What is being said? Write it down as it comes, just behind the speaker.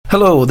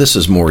Hello, this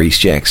is Maurice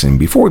Jackson.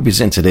 Before we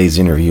present today's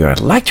interview,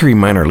 I'd like to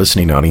remind our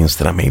listening audience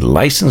that I'm a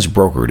licensed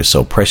broker to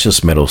sell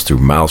precious metals through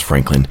Miles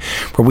Franklin,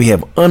 where we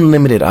have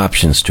unlimited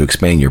options to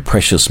expand your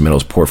precious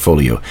metals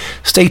portfolio.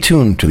 Stay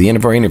tuned to the end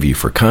of our interview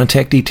for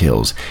contact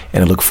details,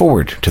 and I look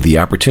forward to the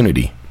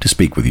opportunity to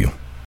speak with you.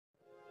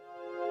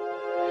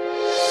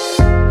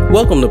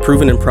 Welcome to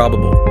Proven and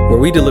Probable, where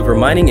we deliver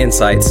mining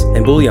insights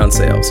and bullion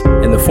sales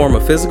in the form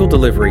of physical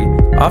delivery,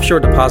 offshore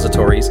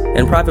depositories,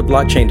 and private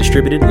blockchain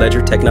distributed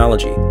ledger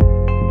technology.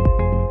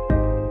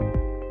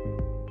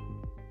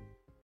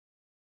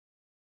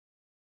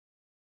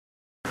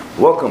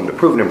 Welcome to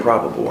Proven and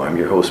Probable. I'm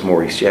your host,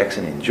 Maurice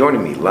Jackson, and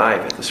joining me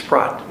live at the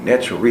Sprott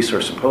Natural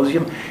Resource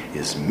Symposium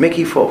is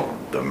Mickey Folk,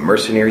 the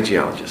mercenary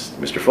geologist.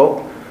 Mr.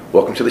 Folk,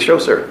 welcome to the show,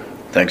 sir.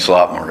 Thanks a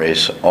lot,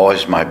 Maurice.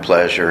 Always my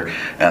pleasure,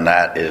 and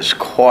that is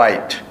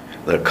quite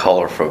the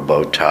colorful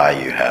bow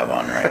tie you have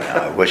on right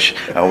now. I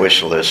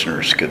wish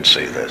listeners could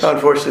see this.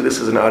 Unfortunately, this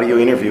is an audio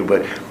interview,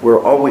 but we're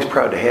always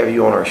proud to have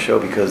you on our show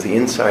because the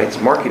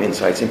insights, market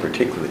insights in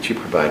particular, that you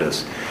provide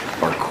us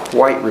are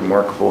quite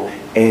remarkable.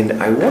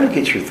 And I want to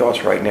get your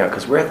thoughts right now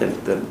because we're at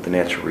the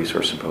Natural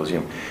Resource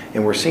Symposium,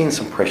 and we're seeing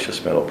some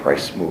precious metal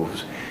price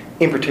moves,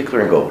 in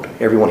particular in gold.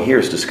 Everyone here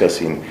is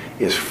discussing,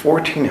 is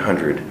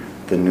 1,400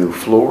 the new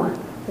floor,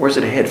 or is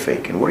it a head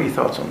fake? And what are your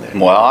thoughts on that?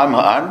 Well,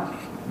 I'm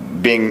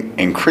being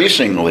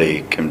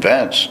increasingly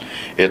convinced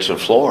it's a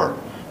floor,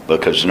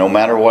 because no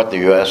matter what the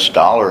U.S.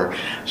 dollar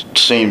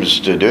seems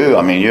to do,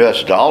 I mean,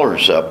 U.S.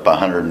 dollar's up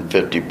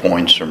 150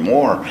 points or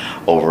more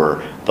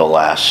over the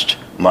last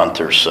month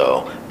or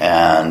so,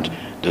 and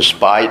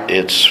despite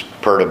its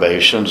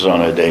perturbations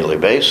on a daily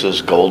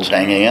basis, gold's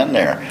hanging in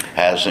there.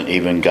 Hasn't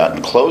even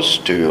gotten close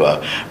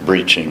to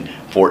breaching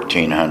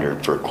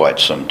 1,400 for quite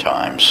some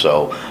time.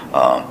 So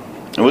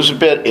it was a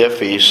bit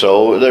iffy.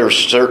 So there's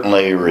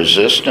certainly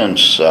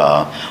resistance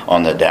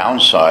on the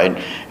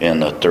downside in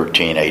the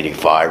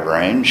 1385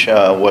 range.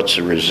 What's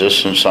the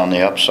resistance on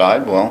the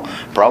upside? Well,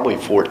 probably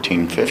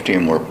 1450,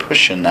 and we're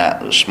pushing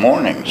that this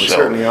morning. We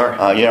certainly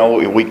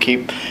are. We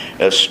keep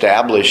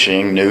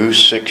establishing new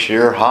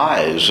 6-year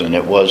highs, and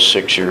it was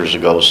 6 years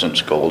ago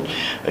since gold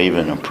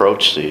even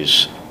approached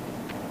these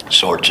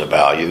sorts of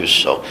values.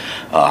 So,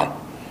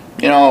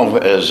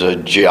 as a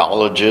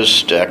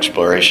geologist,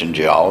 exploration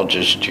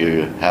geologist,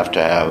 you have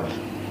to have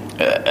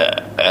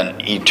an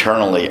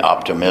eternally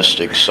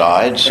optimistic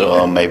side,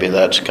 so maybe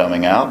that's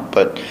coming out,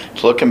 but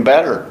it's looking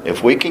better.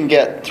 If we can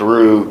get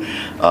through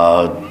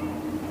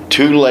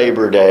to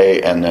Labor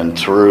Day and then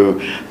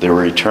through the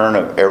return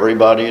of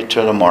everybody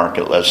to the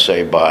market, let's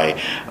say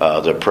by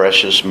the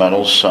Precious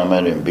Metals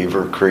Summit in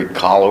Beaver Creek,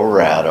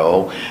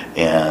 Colorado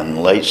in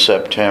late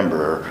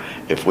September,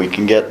 if we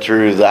can get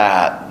through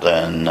that,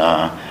 then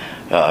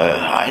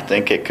I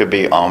think it could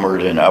be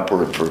onward and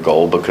upward for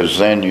gold, because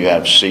then you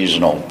have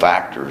seasonal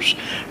factors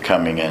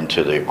coming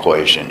into the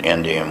equation,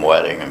 Indian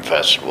wedding and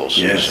festival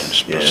season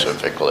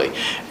specifically,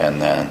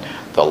 and then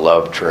the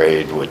love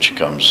trade, which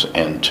comes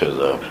into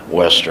the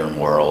Western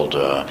world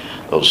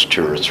those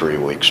 2 or 3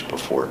 weeks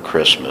before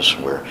Christmas,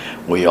 where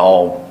we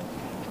all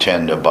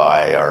tend to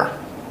buy our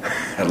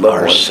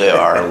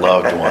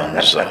loved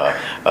ones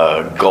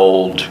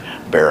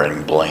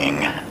gold-bearing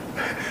bling.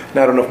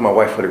 Now, I don't know if my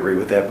wife would agree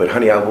with that, but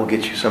honey, I will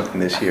get you something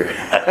this year.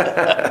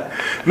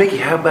 Mickey,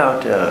 how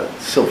about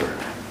silver?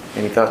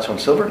 Any thoughts on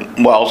silver?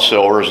 Well,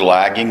 silver's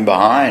lagging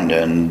behind,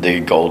 and the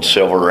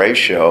gold-silver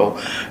ratio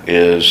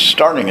is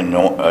starting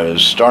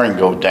to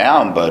go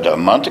down. But a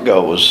month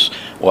ago it was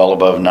well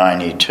above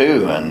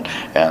 92, and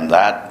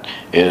that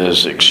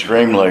is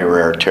extremely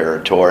rare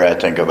territory. I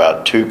think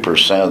about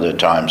 2% of the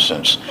time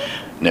since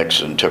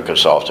Nixon took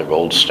us off the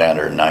gold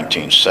standard in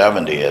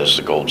 1970 has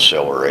the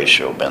gold-silver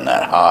ratio been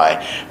that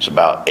high. It's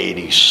about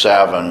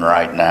 87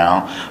 right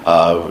now.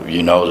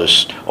 You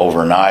noticed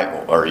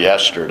overnight or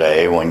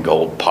yesterday when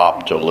gold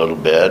popped a little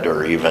bit,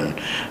 or even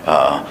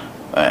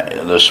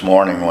this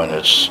morning when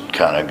it's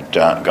kind of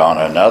gone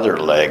another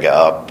leg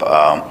up,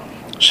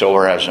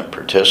 silver hasn't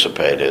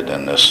participated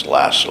in this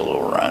last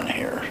little run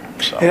here.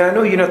 So. And I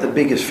know you're not the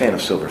biggest fan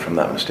of silver, if I'm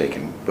not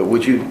mistaken, but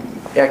would you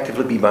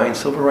actively be buying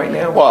silver right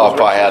now? Well,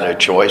 if I had a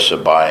choice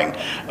of buying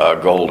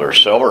gold or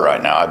silver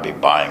right now, I'd be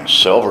buying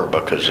silver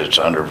because it's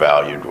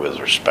undervalued with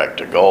respect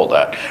to gold.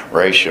 That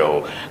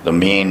ratio, the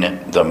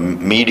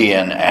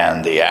median,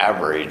 and the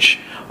average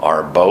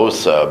are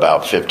both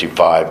about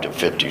 55 to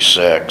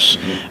 56,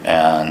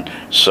 and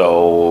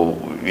so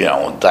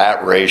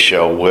that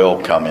ratio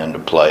will come into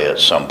play at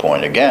some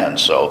point again.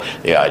 So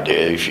the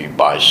idea, if you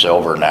buy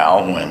silver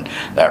now when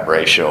that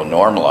ratio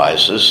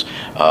normalizes,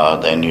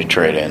 then you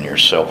trade in your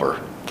silver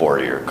for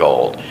your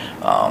gold.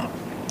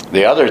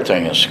 The other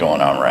thing that's going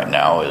on right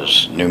now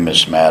is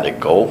numismatic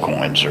gold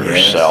coins are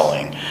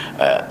selling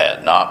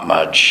at not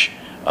much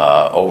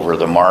over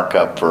the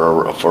markup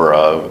for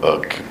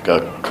a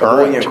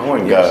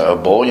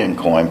current bullion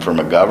coin from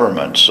a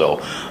government.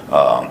 So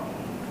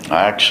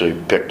I actually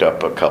picked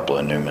up a couple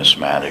of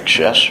numismatics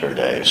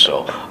yesterday,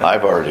 so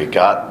I've already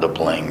got the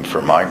bling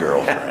for my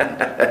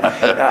girlfriend.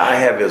 I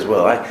have as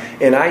well. I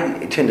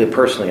tend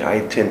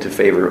to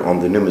favor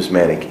on the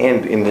numismatic,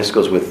 and this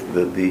goes with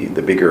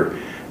the bigger,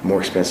 more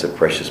expensive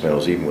precious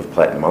metals, even with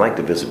platinum. I like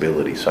the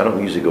visibility, so I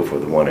don't usually go for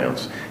the 1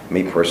 ounce.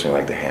 Me personally, I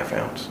like the half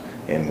ounce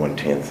and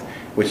 1/10,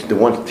 which the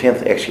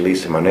 1/10 actually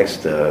leads to my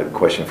next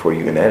question for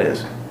you, and that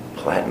is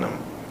platinum.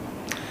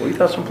 What are your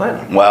thoughts on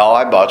platinum? Well,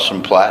 I bought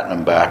some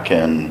platinum back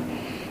in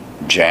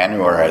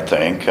January, I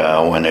think,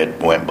 when it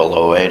went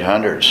below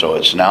 800. So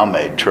it's now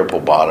made triple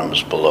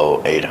bottoms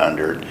below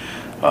 800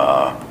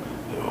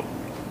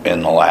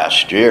 in the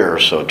last year.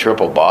 So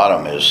triple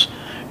bottom is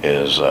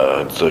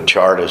the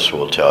chartist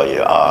will tell you,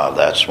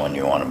 that's when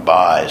you want to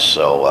buy.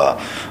 So,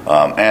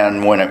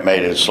 and when it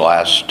made its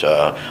last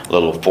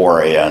little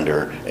foray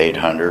under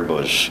 800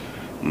 was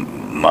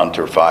month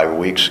or 5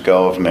 weeks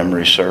ago, if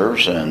memory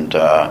serves, and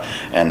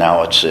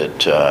now it's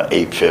at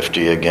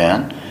 850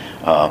 again.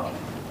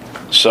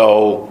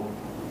 So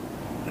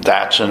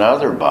that's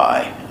another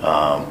buy.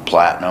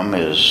 Platinum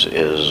is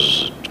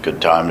a good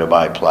time to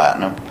buy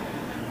platinum.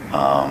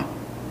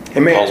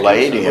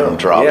 Palladium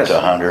dropped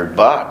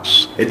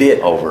 $100. It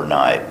did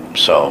overnight.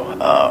 So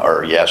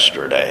or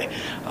yesterday,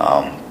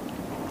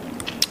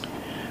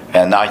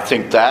 and I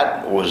think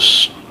that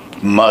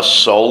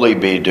must solely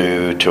be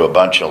due to a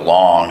bunch of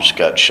longs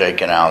got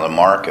shaken out of the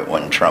market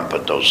when Trump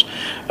put those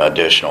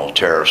additional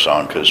tariffs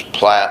on, because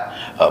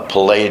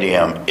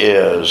palladium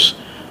is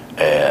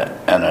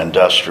an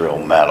industrial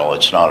metal.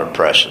 It's not a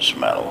precious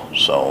metal.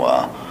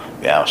 So,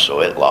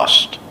 so it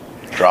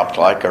dropped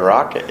like a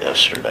rocket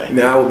yesterday.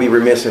 Now, I would be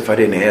remiss if I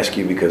didn't ask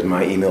you, because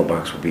my email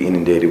box would be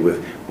inundated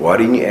with, why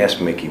didn't you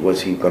ask Mickey, what's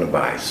he going to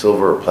buy,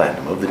 silver or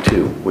platinum? Of the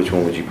two, which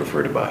one would you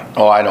prefer to buy?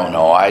 Oh, I don't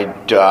know.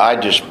 I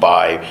just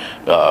buy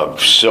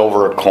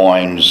silver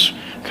coins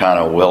kind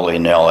of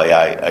willy-nilly.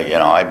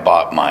 I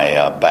bought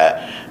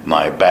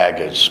my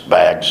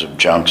bags of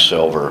junk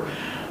silver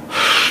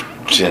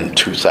in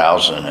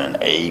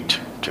 2008,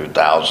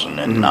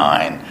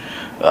 2009.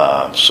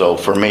 So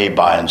for me,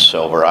 buying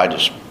silver, I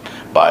just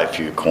buy a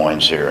few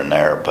coins here and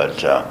there,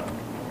 but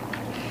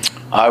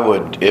I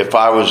would, if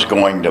I was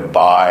going to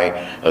buy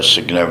a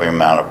significant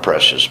amount of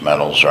precious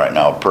metals right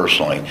now,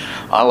 personally,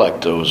 I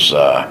like those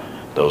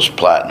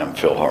platinum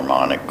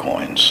Philharmonic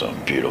coins,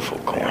 beautiful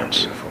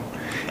coins. Yeah, beautiful.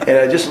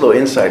 And just a little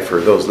insight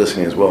for those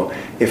listening as well.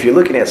 If you're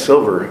looking at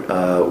silver,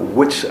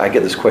 which I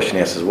get this question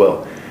asked as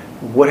well,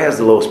 what has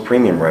the lowest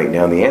premium right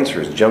now? And the answer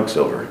is junk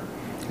silver.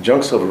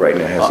 Junk silver right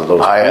now has the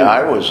lowest premium.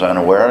 I was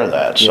unaware of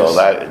that. So yes.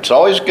 that it's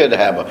always good to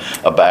have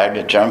a bag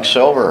of junk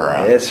silver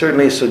around. It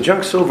certainly is. So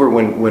junk silver,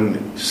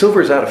 when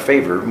silver is out of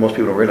favor, most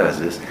people don't realize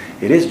this,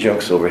 it is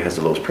junk silver has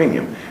the lowest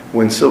premium.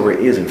 When silver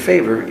is in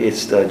favor,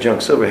 it's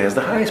junk silver has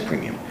the highest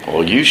premium.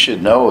 Well, you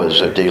should know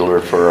as a dealer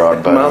for our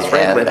Miles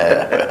Franklin.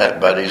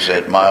 buddies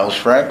at Miles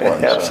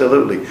Franklin.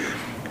 Absolutely.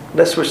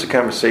 Let's switch the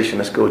conversation.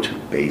 Let's go to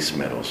base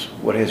metals.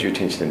 What has your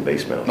attention in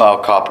base metals? Well,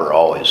 copper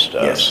always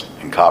does. Yes.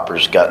 And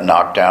copper's got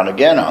knocked down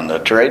again on the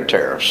trade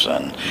tariffs,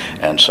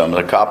 and some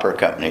of the copper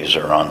companies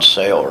are on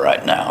sale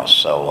right now.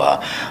 So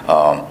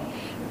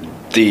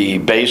the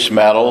base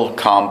metal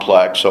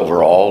complex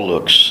overall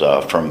looks,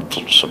 from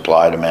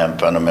supply-demand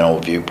fundamental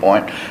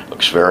viewpoint,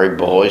 looks very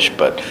bullish,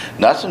 but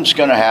nothing's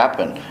going to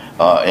happen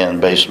in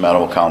base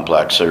metal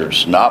complex.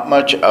 There's not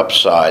much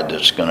upside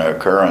that's going to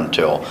occur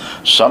until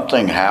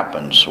something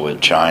happens with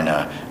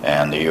China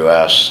and the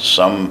U.S.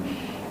 Some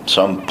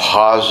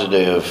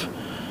positive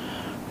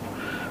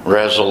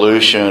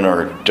resolution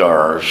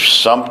or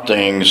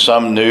something,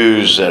 some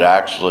news that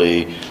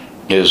actually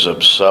is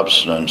of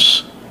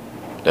substance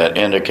that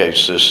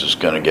indicates this is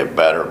going to get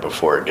better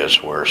before it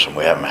gets worse, and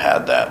we haven't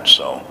had that.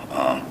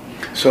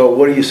 So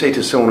what do you say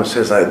to someone who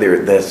says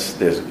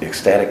that's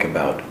ecstatic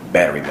about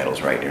battery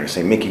metals right there?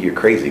 Say, Mickey, you're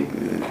crazy.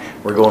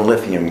 We're going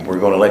lithium. We're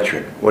going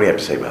electric. What do you have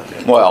to say about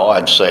that? Well,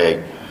 I'd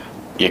say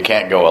you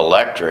can't go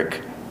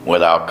electric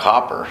without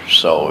copper.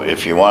 So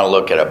if you want to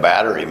look at a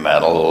battery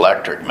metal,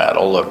 electric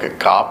metal, look at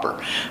copper.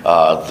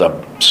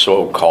 The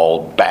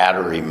so-called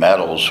battery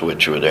metals,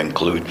 which would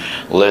include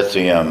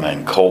lithium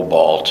and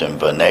cobalt and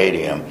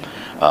vanadium,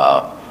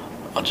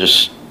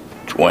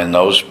 when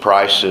those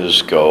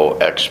prices go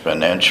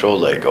exponential,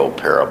 they go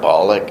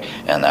parabolic,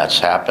 and that's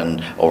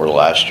happened over the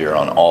last year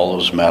on all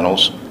those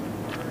metals.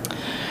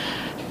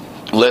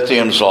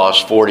 Lithium's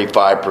lost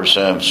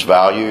 45% of its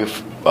value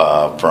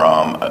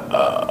from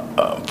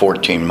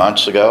 14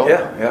 months ago.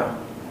 Yeah.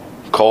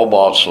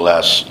 Cobalt's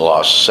lost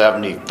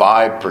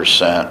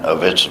 75%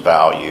 of its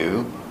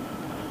value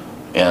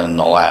in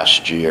the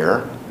last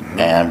year,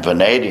 and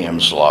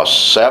vanadium's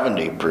lost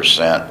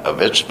 70% of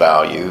its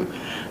value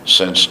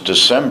since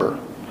December.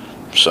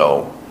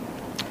 So,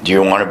 do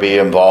you want to be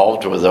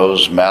involved with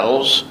those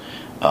metals?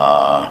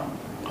 I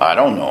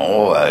don't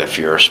know. If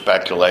you're a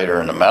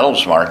speculator in the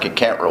metals market, you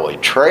can't really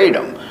trade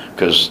them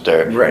because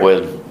they're right.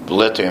 with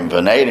lithium,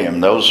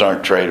 vanadium, those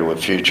aren't traded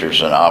with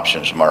futures and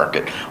options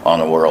market on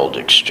the world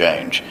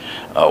exchange.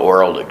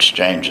 World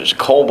exchanges.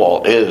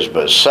 Cobalt is,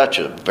 but it's such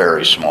a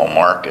very small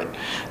market,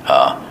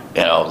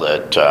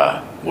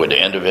 that would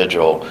the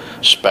individual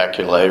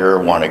speculator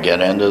want to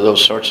get into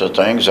those sorts of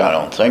things? I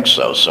don't think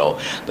so. So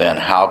then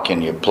how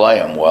can you play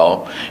them?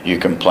 Well, you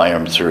can play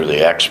them through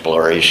the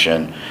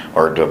exploration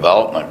or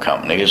development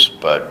companies,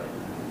 but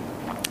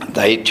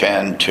they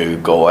tend to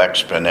go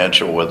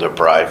exponential with the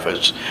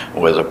prices,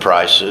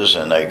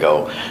 and they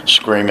go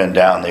screaming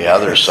down the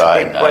other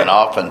side, and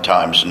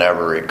oftentimes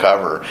never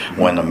recover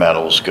when the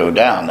metals go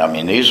down. I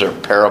mean, these are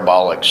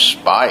parabolic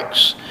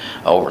spikes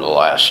over the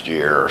last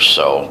year or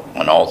so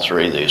on all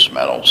three of these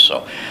metals.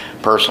 So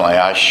personally,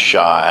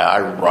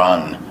 I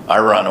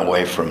run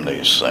away from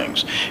these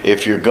things.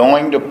 If you're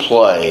going to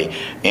play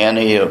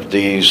any of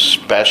these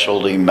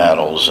specialty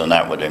metals, and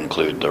that would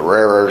include the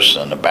rare earths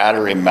and the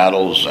battery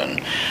metals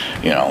and,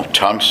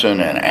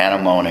 tungsten and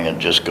antimony, it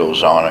just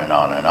goes on and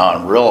on and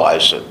on,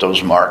 realize that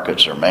those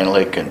markets are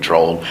mainly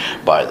controlled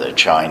by the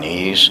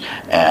Chinese.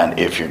 And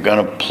if you're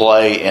going to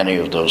play any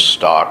of those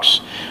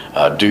stocks,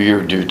 do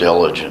your due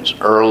diligence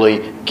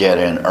early, get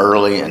in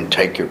early, and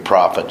take your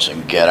profits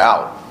and get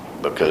out.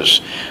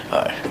 Because,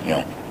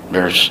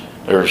 there's.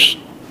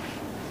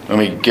 Let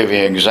me give you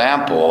an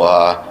example.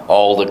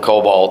 All the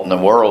cobalt in the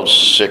world,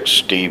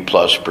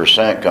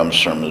 60+%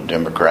 comes from the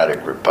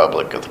Democratic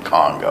Republic of the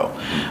Congo.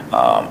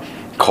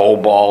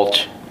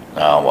 Cobalt,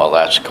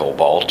 that's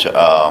cobalt.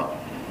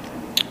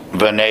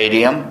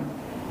 Vanadium,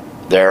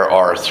 there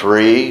are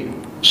 3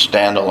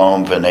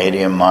 standalone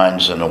vanadium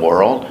mines in the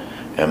world,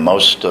 and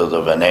most of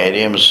the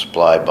vanadium is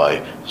supplied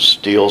by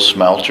steel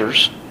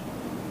smelters.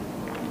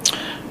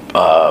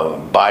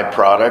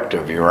 Byproduct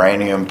of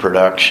uranium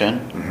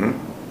production,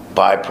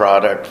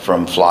 byproduct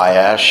from fly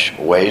ash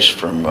waste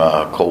from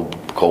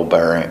coal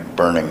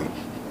burning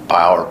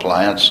power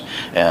plants,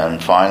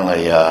 and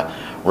finally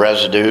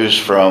residues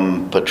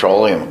from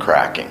petroleum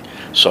cracking.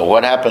 So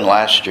what happened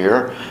last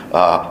year?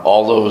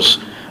 All those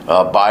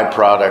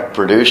byproduct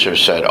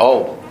producers said,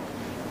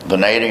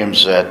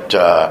 vanadium's at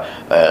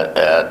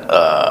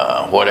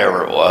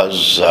whatever it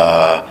was,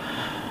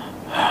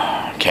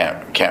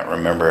 can't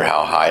remember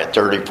how high, at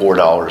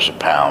 $34 a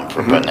pound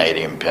for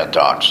vanadium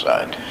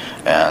pentoxide.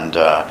 And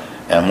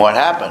what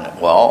happened?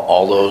 Well,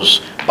 all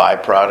those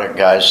byproduct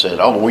guys said,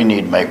 we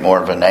need to make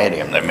more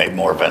vanadium. They made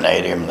more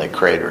vanadium. They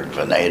cratered the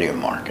vanadium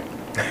market.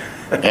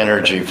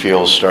 Energy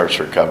Fuels starts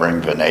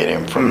recovering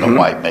vanadium from the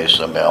White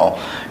Mesa mill.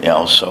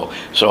 So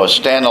a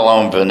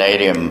standalone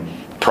vanadium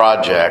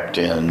project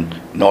in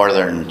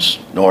northern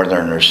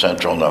or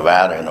central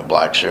Nevada in the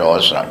Black Shale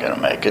is not going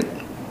to make it.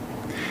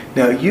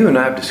 Now, you and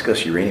I have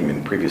discussed uranium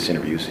in previous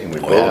interviews, and we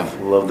both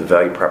love the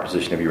value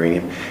proposition of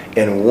uranium.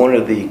 And one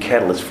of the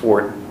catalysts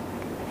for it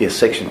is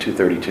Section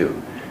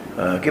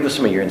 232. Give us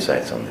some of your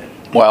insights on that.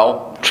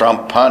 Well,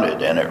 Trump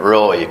punted, and it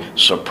really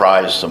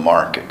surprised the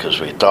market because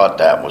we thought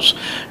that was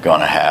going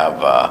to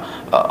have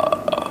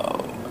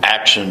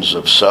actions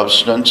of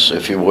substance,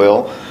 if you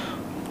will,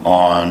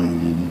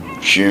 on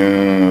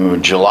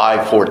July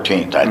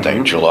 14th, I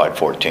think, July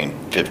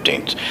 14th,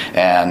 15th.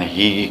 And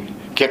he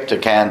kicked the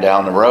can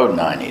down the road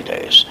 90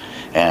 days.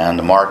 And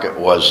the market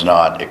was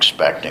not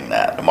expecting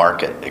that. The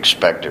market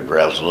expected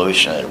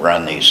resolution. It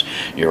run these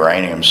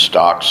uranium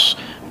stocks,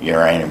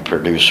 uranium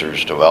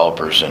producers,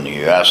 developers in the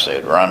U.S.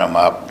 They'd run them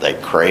up. They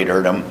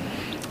cratered them.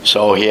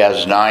 So he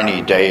has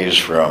 90 days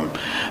from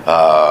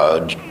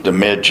the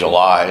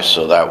mid-July,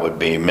 so that would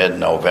be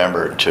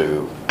mid-November,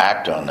 to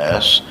act on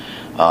this.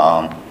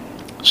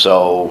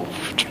 So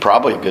it's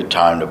probably a good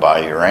time to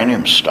buy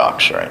uranium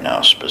stocks right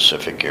now,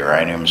 specific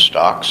uranium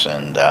stocks,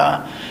 and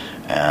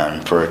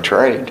for a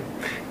trade.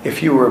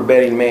 If you were a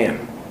betting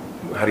man,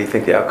 how do you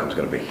think the outcome's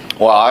going to be?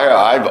 Well,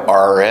 I've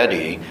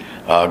already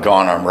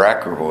gone on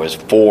record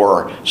with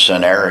 4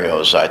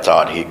 scenarios I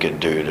thought he could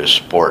do to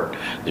support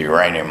the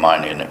uranium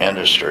mining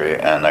industry,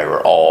 and they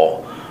were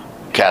all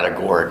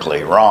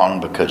categorically wrong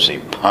because he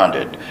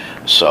punted.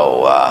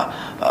 So,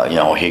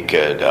 he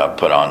could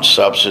put on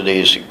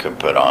subsidies, he could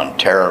put on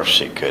tariffs,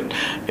 he could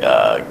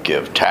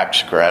give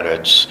tax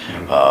credits,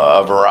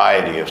 a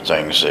variety of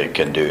things they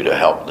can do to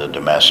help the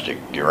domestic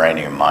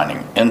uranium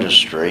mining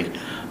industry.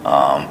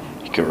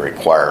 He could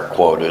require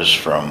quotas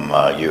from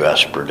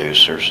U.S.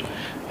 producers.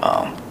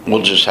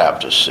 We'll just have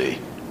to see.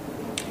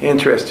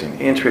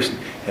 Interesting.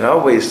 And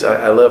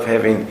I love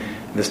having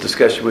this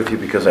discussion with you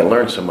because I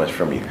learned so much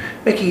from you.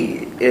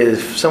 Mickey,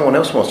 if someone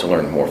else wants to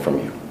learn more from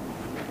you,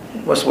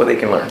 what's what they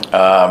can learn?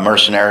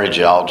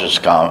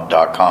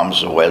 mercenarygeologist.com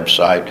is the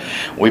website.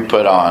 We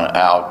put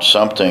out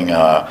something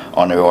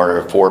on the order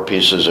of 4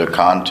 pieces of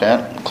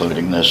content,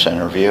 including this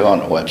interview, on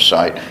the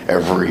website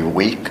every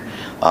week.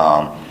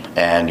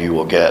 And you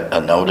will get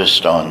a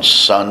notice on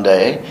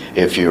Sunday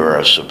if you're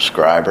a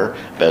subscriber.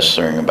 Best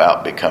thing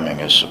about becoming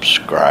a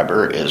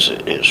subscriber is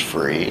it is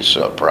free,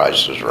 so the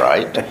price is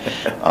right.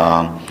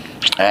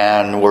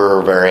 And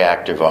we're very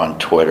active on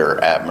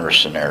Twitter at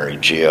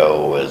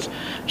MercenaryGeo with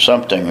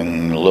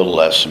something a little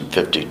less than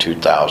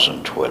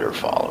 52,000 Twitter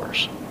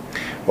followers.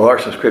 Well, our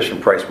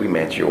subscription price, we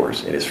match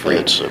yours. It is free.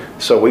 It's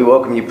So we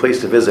welcome you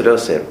please to visit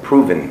us at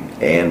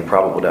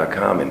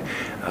provenandprobable.com.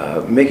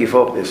 And Mickey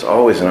Fulp, it's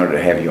always an honor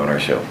to have you on our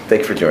show.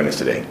 Thank you for joining us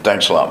today.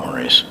 Thanks a lot,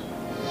 Maurice.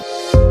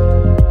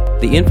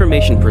 The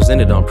information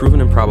presented on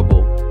Proven and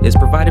Probable is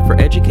provided for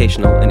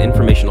educational and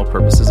informational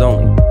purposes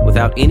only,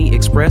 without any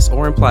express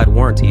or implied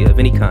warranty of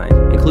any kind,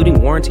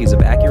 including warranties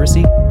of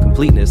accuracy,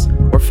 completeness,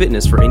 or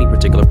fitness for any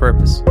particular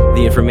purpose.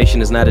 The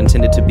information is not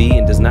intended to be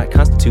and does not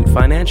constitute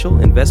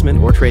financial,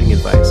 investment, or trading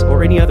advice,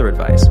 or any other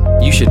advice.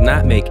 You should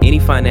not make any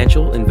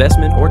financial,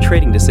 investment, or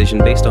trading decision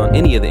based on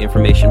any of the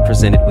information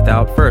presented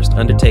without first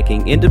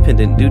undertaking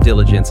independent due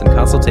diligence and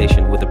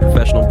consultation with a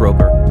professional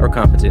broker or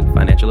competent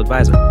financial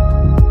advisor.